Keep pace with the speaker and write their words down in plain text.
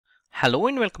Hello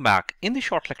and welcome back. In this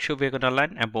short lecture, we're going to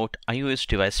learn about iOS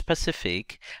device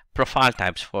specific profile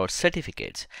types for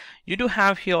certificates. You do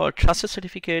have here trusted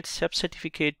certificate, SCEP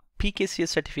certificate, PKCS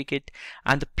certificate,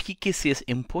 and the PKCS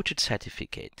imported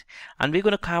certificate. And we're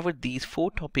going to cover these four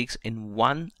topics in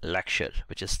one lecture,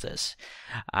 which is this.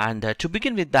 And to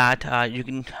begin with that, you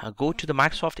can go to the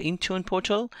Microsoft Intune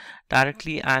portal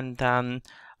directly and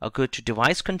go to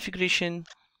device configuration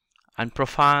and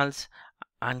profiles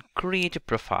and create a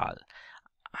profile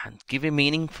and give a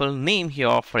meaningful name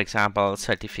here, for example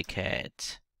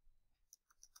certificate,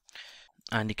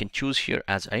 and you can choose here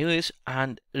as iOS.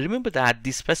 And remember that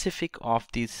the specific of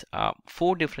these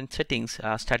four different settings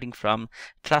starting from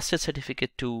trusted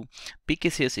certificate to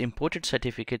PKCS imported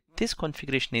certificate, this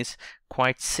configuration is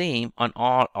quite same on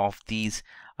all of these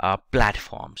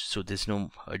platforms, so there's no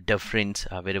difference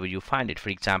wherever you find it. For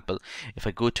example, if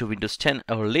I go to Windows 10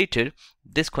 or later,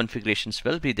 this configurations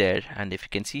will be there, and if you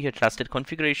can see here trusted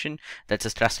configuration, that's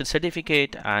a trusted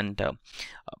certificate, and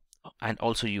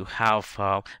also you have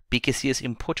PKCS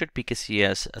imported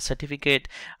PKCS certificate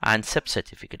and SCEP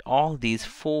certificate. All these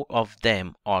four of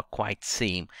them are quite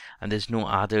same, and there's no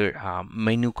other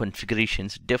menu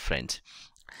configurations difference.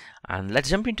 And let's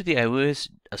jump into the iOS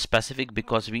specific,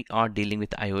 because we are dealing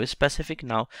with iOS specific.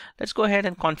 Now let's go ahead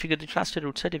and configure the trusted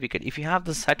root certificate. If you have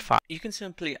the set file, you can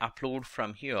simply upload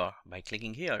from here by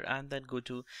clicking here and then go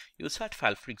to your set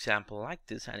file, for example like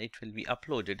this, and it will be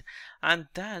uploaded. And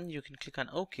then you can click on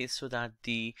OK, so that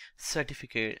the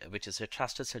certificate, which is a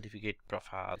trusted certificate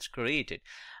profile, is created.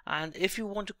 And if you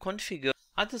want to configure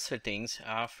other settings,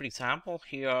 for example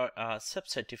here SCEP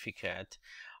certificate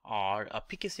or a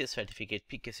PKCS certificate,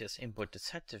 PKCS imported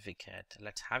certificate.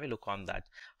 Let's have a look on that,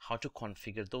 how to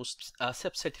configure those.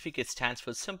 SCEP certificate stands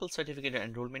for Simple Certificate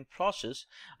Enrollment Process,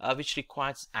 which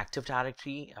requires Active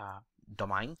Directory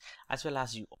domain, as well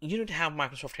as you need to have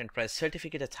Microsoft Enterprise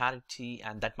Certificate Authority,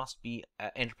 and that must be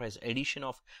Enterprise Edition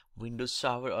of Windows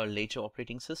Server or later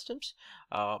operating systems,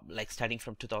 like starting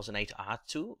from 2008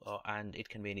 R2, and it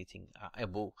can be anything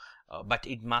above, but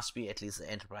it must be at least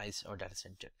the Enterprise or data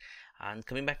center. And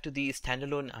coming back to the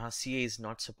standalone, CA is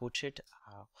not supported.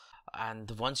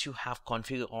 And once you have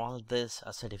configured all this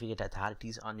certificate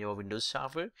authorities on your Windows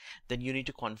server, then you need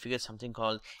to configure something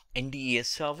called NDES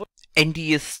server.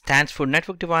 NDES stands for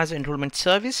Network Device Enrollment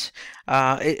Service.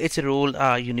 It's a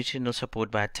role you need to know support,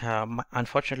 but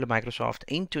unfortunately Microsoft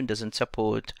Intune doesn't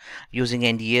support using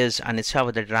NDES on a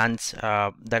server that runs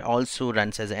that also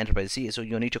runs as an enterprise CA. So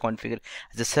you need to configure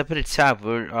as a separate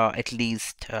server. At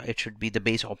least it should be the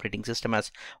base operating system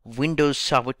as Windows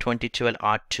Server 2012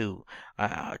 R2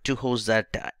 to host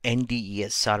that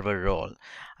NDES server role.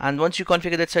 And once you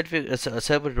configure that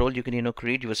server role, you can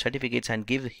create your certificates and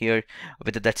give here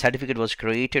whether that certificate was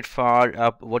created for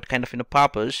what kind of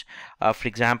purpose. For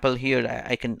example, here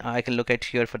I can look at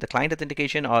here for the client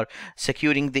authentication or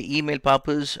securing the email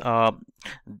purpose.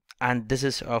 And this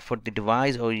is for the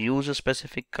device or user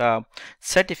specific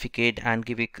certificate, and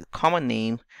give a common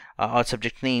name or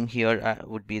subject name here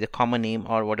would be the common name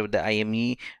or whatever the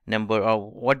IME number, or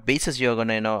what basis you're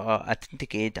gonna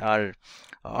authenticate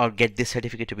or get this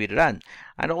certificate to be run.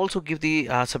 And also give the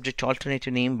subject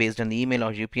alternative name based on the email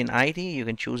or UPN ID. You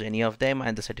can choose any of them,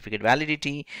 and the certificate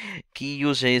validity, key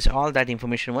usage, all that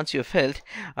information. Once you've filled,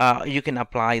 you can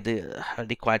apply the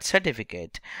required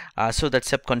certificate so that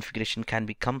SCEP configuration can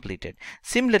be completed.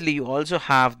 Similarly, you also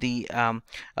have the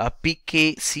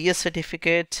PKCS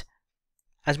certificate.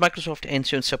 As Microsoft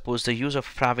Intune supports the use of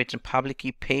private and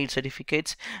publicly paid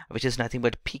certificates, which is nothing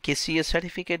but PKCS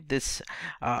certificate, this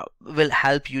will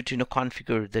help you to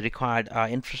configure the required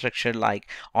infrastructure like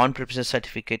on-premises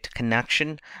certificate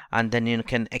connection, and then you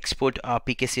can export a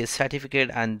PKCS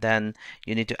certificate, and then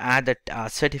you need to add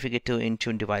that certificate to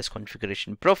Intune device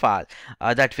configuration profile.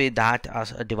 That way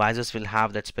that devices will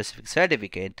have that specific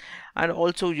certificate. And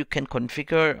also you can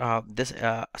configure this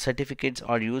certificates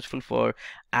are useful for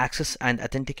access and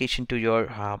authentication to your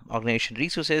organization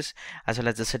resources, as well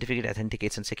as the certificate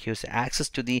authenticates and secures access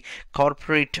to the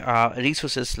corporate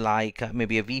resources like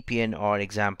maybe a VPN or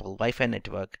example Wi-Fi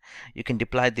network. You can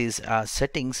deploy these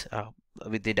settings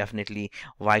with the definitely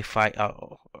Wi-Fi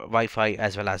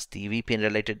as well as the VPN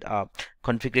related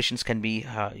configurations can be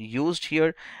used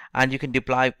here, and you can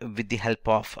deploy with the help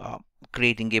of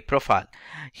creating a profile.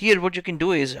 Here what you can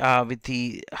do is with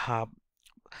the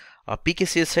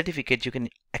PKCS certificate, you can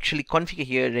actually configure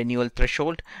here renewal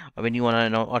threshold when you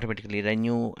want to automatically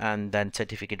renew, and then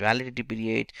certificate validity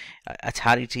period,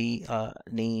 authority,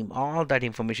 name, all that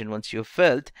information. Once you've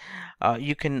filled,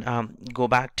 you can go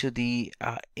back to the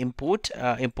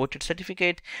imported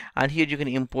certificate, and here you can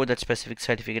import that specific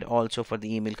certificate also for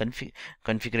the email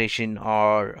configuration,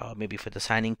 or maybe for the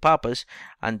signing purpose,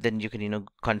 and then you can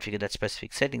configure that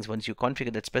specific settings. Once you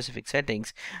configure that specific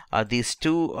settings, these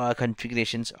two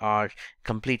configurations are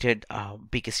completed,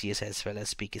 PKCS as well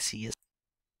as PKCS.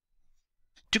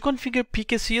 To configure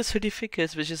PKCS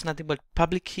certificates, which is nothing but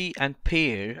public key and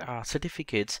pair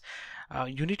certificates,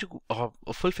 you need to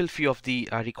fulfill few of the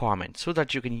requirements so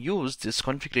that you can use this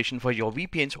configuration for your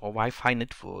VPNs or Wi-Fi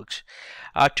networks.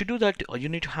 To do that, you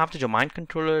need to have the domain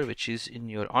controller, which is in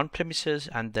your on-premises,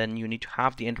 and then you need to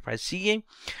have the enterprise CA,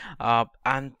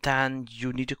 and then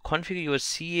you need to configure your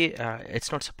CA.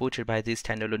 It's not supported by the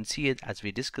standalone CA as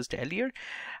we discussed earlier,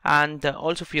 and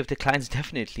also few of the clients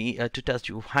definitely to test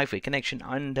your Wi-Fi connection,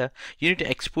 and you need to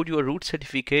export your root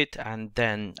certificate, and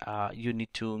then you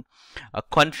need to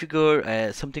configure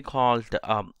something called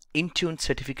Intune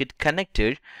certificate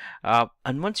connector,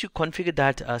 and once you configure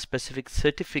that specific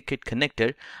certificate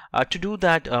connector, to do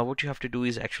that, what you have to do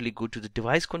is actually go to the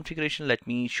device configuration. Let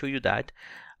me show you that.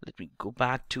 Let me go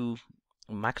back to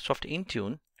Microsoft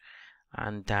Intune,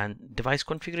 and then device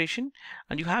configuration,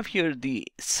 and you have here the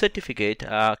certificate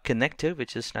connector,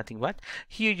 which is nothing but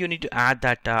here you need to add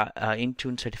that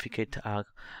Intune certificate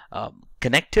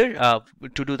connector.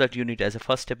 To do that, you need, as a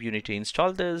first step, you need to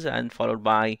install this, and followed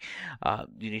by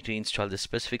you need to install the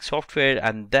specific software,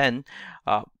 and then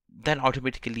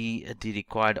automatically the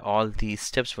required all these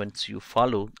steps. Once you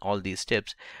follow all these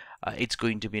steps, it's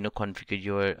going to be configure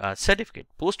your certificate.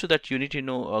 Post to that, you need to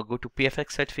go to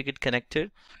PFX certificate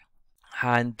connector,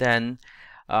 and then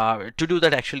to do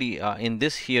that, actually in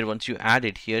this here, once you add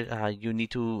it here, you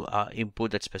need to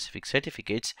import that specific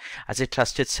certificates as a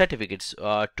trusted certificates.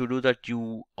 To do that,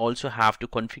 you also have to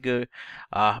configure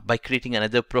by creating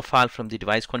another profile from the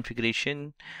device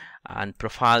configuration, and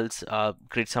profiles,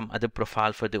 create some other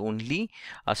profile for the only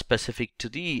specific to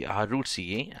the root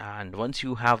CA. And once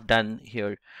you have done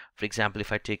here, for example,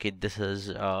 if I take it, this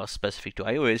is specific to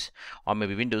iOS or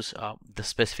maybe Windows, the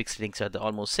specific settings are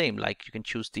almost same. Like you can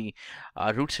choose the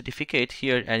root certificate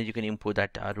here, and you can import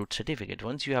that root certificate.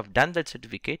 Once you have done that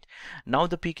certificate, now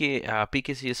the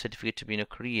PKCS certificate to be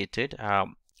created.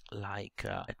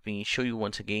 Let me show you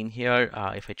once again here.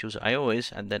 If I choose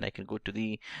iOS, and then I can go to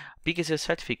the PKCS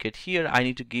certificate, here I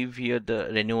need to give here the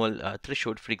renewal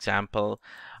threshold. For example,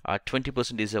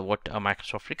 20% is what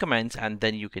Microsoft recommends, and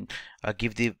then you can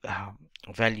give the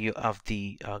value of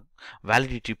the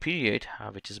validity period,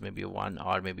 which is maybe 1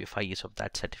 or maybe 5 years of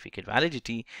that certificate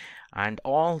validity, and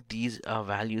all these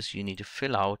values you need to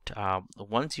fill out.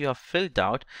 Once you have filled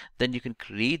out, then you can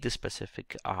create the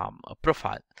specific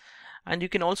profile. And you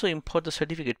can also import the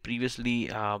certificate previously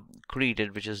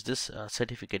created, which is this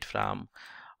certificate from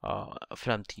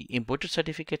the imported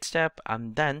certificate step,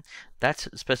 and then that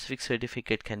specific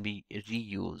certificate can be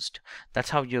reused.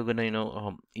 That's how you're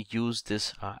gonna use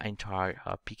this entire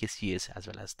PKCS as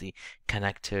well as the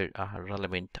connector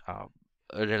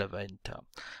relevant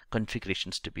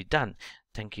configurations to be done.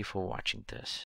 Thank you for watching this.